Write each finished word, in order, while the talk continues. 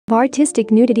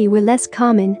Artistic nudity were less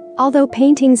common, although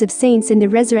paintings of saints in the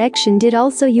resurrection did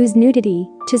also use nudity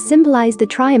to symbolize the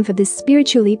triumph of this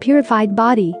spiritually purified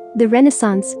body. The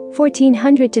Renaissance,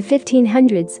 1400 to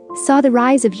 1500s, saw the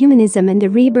rise of humanism and the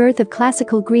rebirth of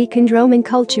classical Greek and Roman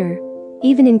culture.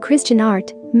 Even in Christian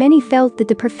art, many felt that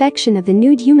the perfection of the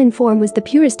nude human form was the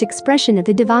purest expression of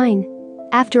the divine.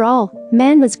 After all,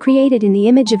 man was created in the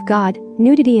image of God.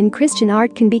 Nudity in Christian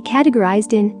art can be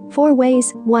categorized in 4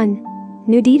 ways. 1.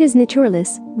 Nuditas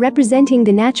naturalis, representing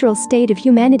the natural state of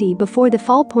humanity before the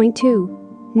fall.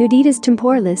 2. Nuditas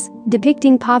temporalis,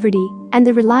 depicting poverty and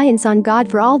the reliance on God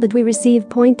for all that we receive.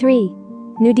 3.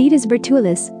 Nuditas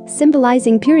virtualis,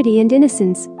 symbolizing purity and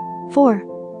innocence. 4.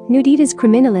 Nuditas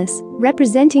criminalis,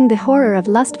 representing the horror of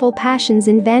lustful passions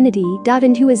and vanity.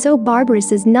 And who is so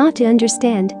barbarous as not to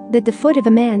understand that the foot of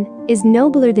a man is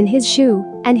nobler than his shoe,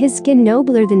 and his skin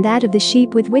nobler than that of the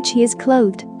sheep with which he is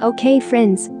clothed. Okay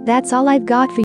friends, that's all I've got for you.